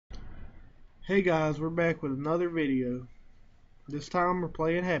Hey guys, we're back with another video. This time we're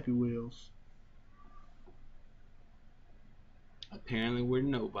playing Happy Wheels. Apparently we're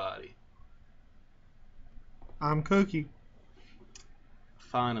nobody. I'm Cookie.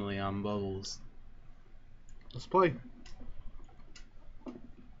 Finally, I'm Bubbles. Let's play.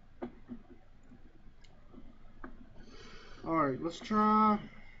 Alright, let's try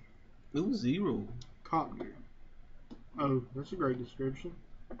Ooh, 0. Copter. Oh, that's a great description.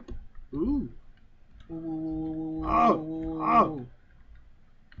 Ooh. Oh!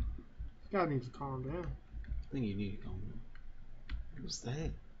 This guy needs to calm down. I think you need to calm down. What's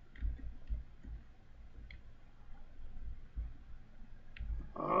that?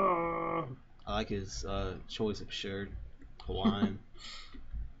 I like his choice of shirt. Hawaiian.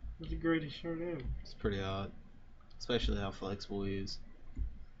 That's the greatest shirt ever. It's pretty odd. Especially how flexible he is.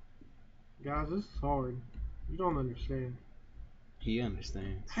 Guys, this is hard. You don't understand. He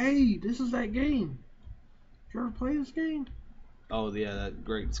understands. Hey, this is that game. Did you ever play this game? Oh yeah, that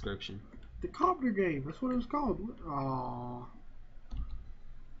great description. The Copter game. That's what it was called. Aww.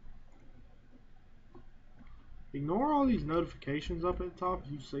 Ignore all these notifications up at the top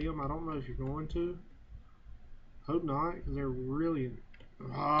if you see them. I don't know if you're going to. Hope not, because they're really...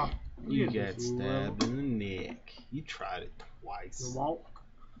 You got stabbed in the neck. You tried it twice. The walk?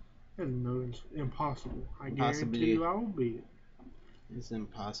 That's no, it's impossible. I guarantee you I will beat it. It's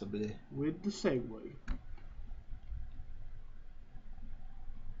impossible. With the Segway.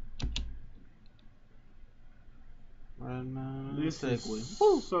 Right now, this is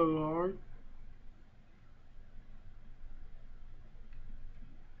Woo! So hard.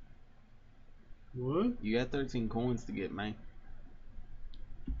 What? You got 13 coins to get, man.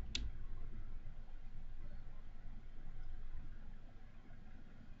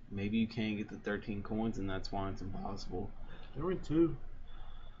 Maybe you can't get the 13 coins and that's why it's impossible. There were 2.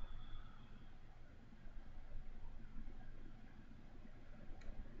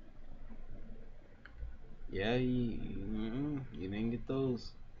 Yeah, you didn't get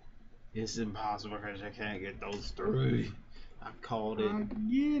those. It's impossible because I can't get those 3. I called it. I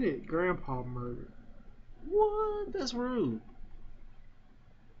get it. Grandpa murder. What? That's rude.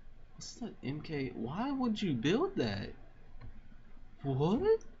 What's that MK? Why would you build that?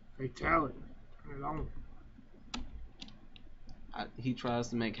 What? Fatality. Turn it on. He tries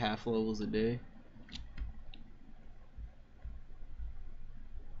to make half levels a day.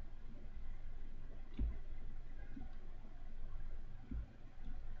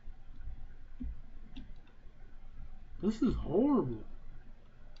 This is horrible.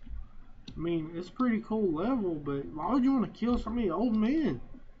 I mean, it's a pretty cool level, but why would you want to kill so many old men?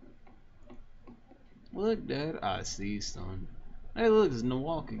 Look, Dad, I see, son. Hey, look, it's no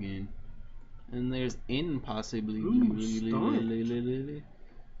walk again. And there's impossibly. Ooh,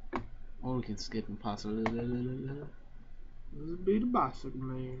 or we can skip impossibly. This would be the bicycle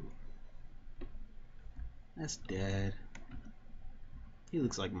man. That's Dad. He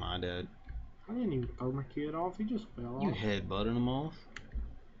looks like my dad. I didn't even throw my kid off, he just fell off. You headbutted him off.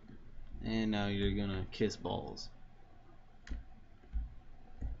 And now you're gonna kiss balls.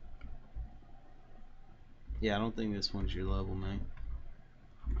 Yeah, I don't think this one's your level, man.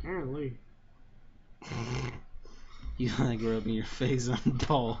 Apparently. You like rubbing your face on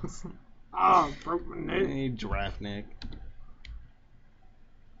balls. Oh, broke my neck. Hey, giraffe neck.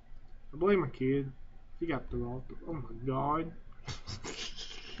 I blame my kid. He got through off. Oh my god.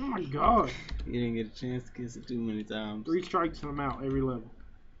 Oh my god. You didn't get a chance to kiss it too many times. 3 strikes and I'm out every level.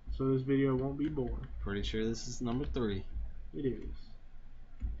 So this video won't be boring. Pretty sure this is number 3. It is.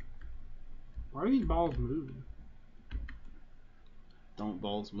 Why are these balls moving? Don't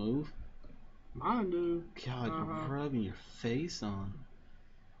balls move? Mine do. God, you're rubbing your face on.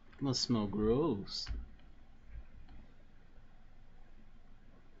 It must smell gross.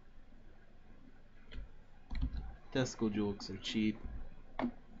 Tesco jokes are cheap.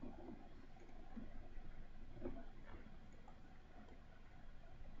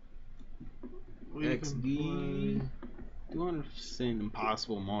 XD 200%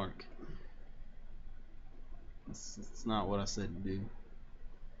 impossible mark. That's not what I said to do.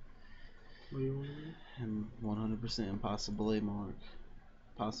 What do you want to do? And 100% impossible mark.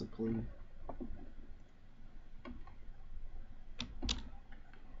 Possibly.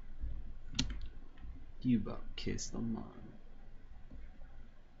 You about kissed the mom.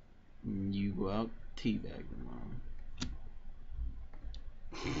 You go out teabag the mom.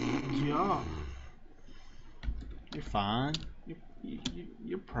 Yeah. You're fine.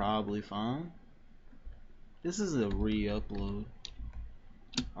 You're probably fine. This is a re-upload.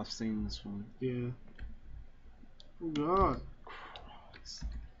 I've seen this one. Yeah. Oh god. Christ.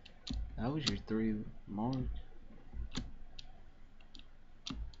 That was your 3 mark.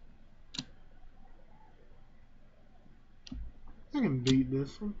 I can beat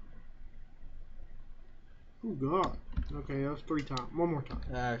this one. Oh God. Okay, that was 3 times. One more time.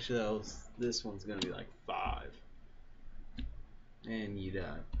 Actually, this one's gonna be like 5. And you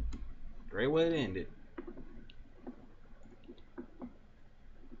died. Great way to end it.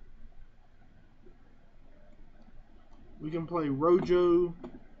 We can play Rojo,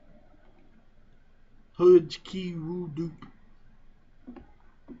 Hudge, Key, Woo, Doop.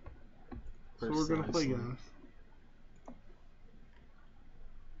 So we're gonna play, guys.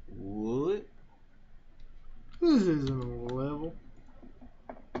 What? This isn't a level.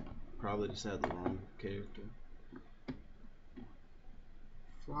 Probably just had the wrong character.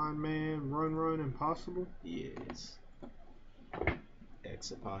 Flying Man, Run, Impossible. Yes.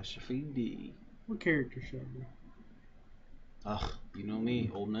 X''D. What character should I be? Ugh, you know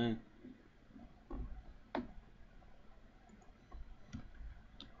me, old man.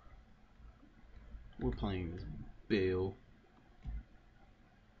 We're playing as Bill.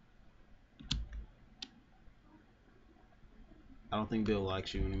 I don't think Bill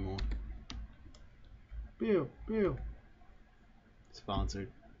likes you anymore. Bill.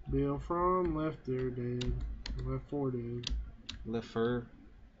 Sponsored. Bill from Left There Dead. Left 4 Dead. Left Fur.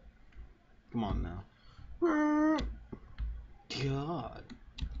 Come on now. God.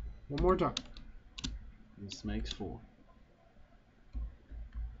 One more time. This makes 4.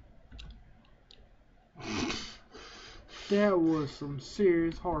 That was some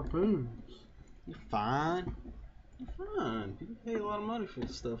serious harpoons. You're fine. You're fine. People pay a lot of money for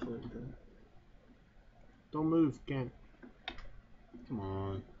stuff like that. Don't move, Ken. Come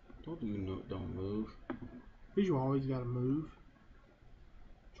on. Don't move. Because you always gotta move.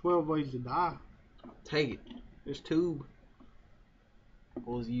 12 ways to die. Take it. There's tube.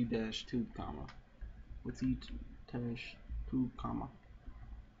 What was U dash tube comma? What's U dash tube comma?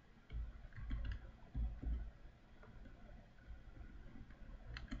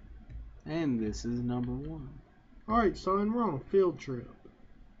 And this is number 1. Alright, son, we're on a field trip.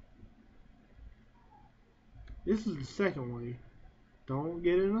 This is the second way. Don't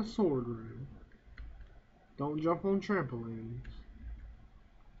get in a sword room. Don't jump on trampolines.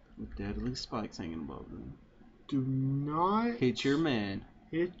 With deadly spikes hanging above them. Do not hit your man.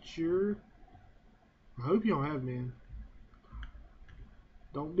 Hit your... I hope you don't have men.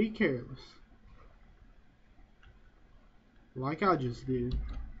 Don't be careless. Like I just did.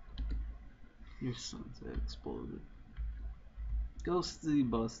 Your son's head exploded. Ghosty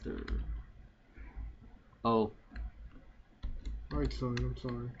Buster. Oh. Alright, son, I'm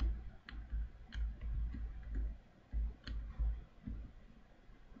sorry.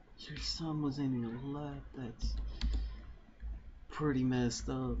 Your son was in your lap. That's pretty messed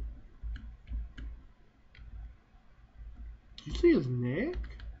up. Did you see his neck?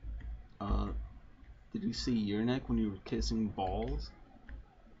 Did you see your neck when you were kissing balls?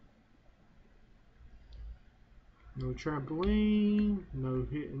 No trampoline, no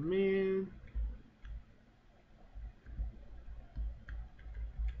hitting men.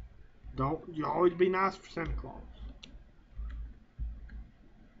 You always be nice for Santa Claus.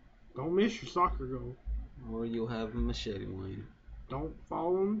 Don't miss your soccer goal. Or you'll have a machete wing. Don't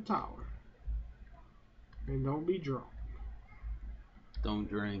fall on the tower. And don't be drunk. Don't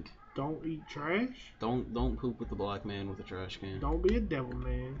drink. Don't eat trash. Don't poop with the black man with a trash can. Don't be a devil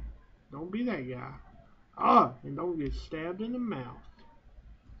man. Don't be that guy. And don't get stabbed in the mouth.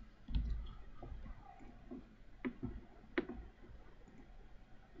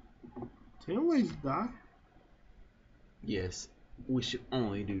 Ten ways to die. Yes, we should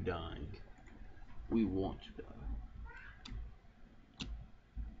only do dying. We want to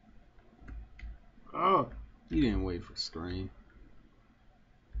die. You didn't wait for scream.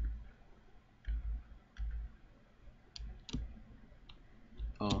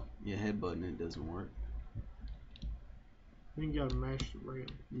 Oh, yeah, headbutting it doesn't work. Then you gotta mash the rail.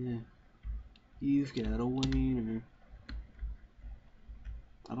 Yeah. You've got a wiener.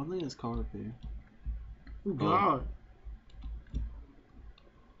 I don't think it's carved here. Oh, God.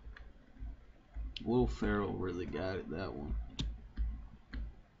 Will Ferrell really got it, that one.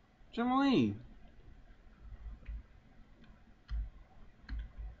 Jermaine!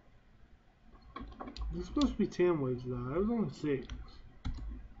 There's supposed to be 10 ways to die. It was only 6.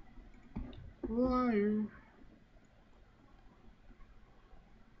 Liar.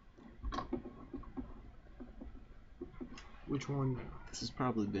 Which one now? This has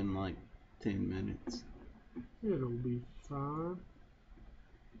probably been like 10 minutes. It'll be fine.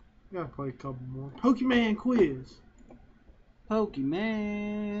 Gotta play a couple more. Pokemon quiz.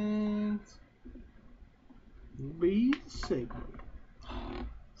 Pokemon. segue.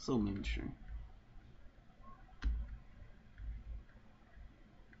 So mainstream.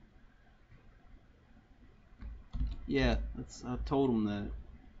 Yeah, I told him that.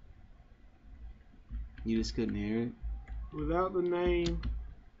 You just couldn't hear it. Without the name.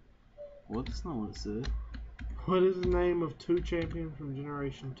 What? That's not what it said. What is the name of 2 champions from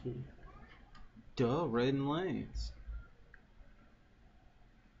Generation 2? Duh, Red and Lance.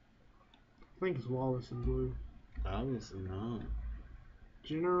 I think it's Wallace and Blue. Obviously not.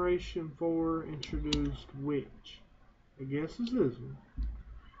 Generation 4 introduced which? I guess it's this one.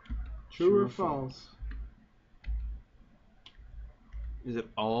 True or false? Is it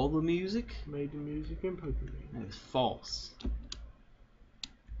all the music? Made the music in Pokemon. That is false.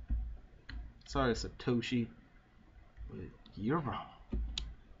 Sorry, Satoshi, but you're wrong.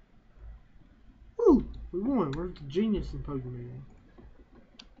 Woo! We won. We're the genius in Pokemon.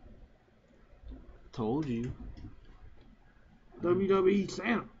 Told you. WWE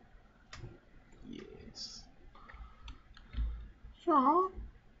Santa. Yes. Sure.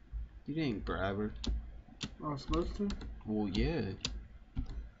 You didn't grab her. I was supposed to. Well, yeah.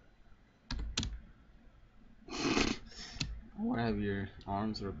 Or have your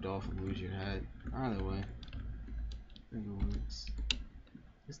arms ripped off and lose your head. Either way, I think it works.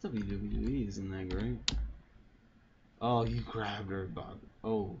 This WWE isn't that great. Oh, you grabbed her, Bob.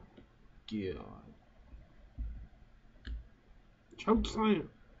 Oh, God. Choke slam.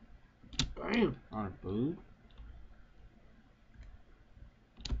 Bam. On her boob?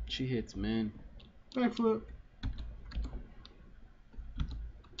 She hits men. Backflip.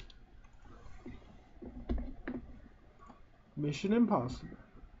 Mission Impossible.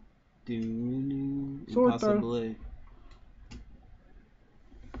 Sword throw. Impossible.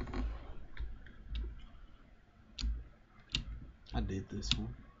 I did this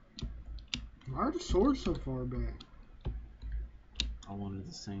one. Why are the swords so far back? I wanted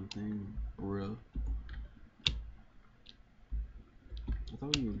the same thing, bro. I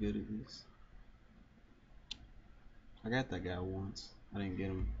thought you were good at this. I got that guy once. I didn't get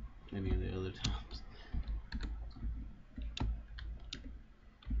him any of the other times.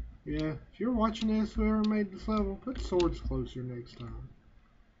 Yeah, if you're watching this, whoever made this level, put swords closer next time.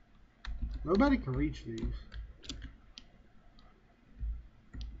 Nobody can reach these.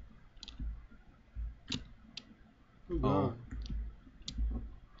 Oh God.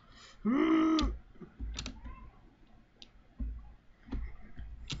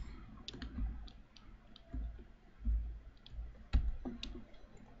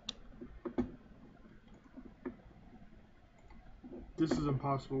 This is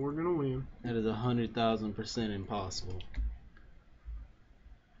impossible. We're gonna win. That is 100,000% impossible.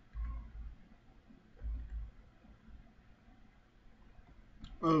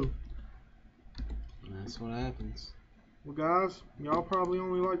 Oh. And that's what happens. Well, guys, y'all probably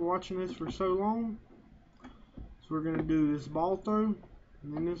only like watching this for so long. So we're gonna do this ball throw,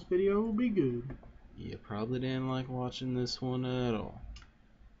 and then this video will be good. You probably didn't like watching this one at all.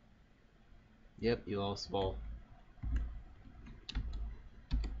 Yep, you lost the ball.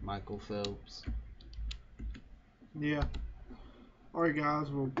 Michael Phelps. Yeah. Alright,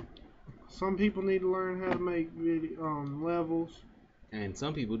 guys. Well, some people need to learn how to make video levels. And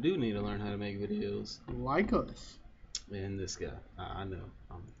some people do need to learn how to make videos. Like us. And this guy. I know.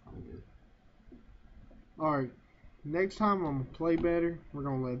 I'm good. Alright. Next time I'm going to play better. We're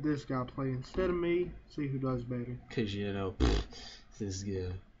going to let this guy play instead of me. See who does better. Because, you know, this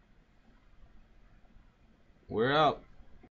guy. We're out.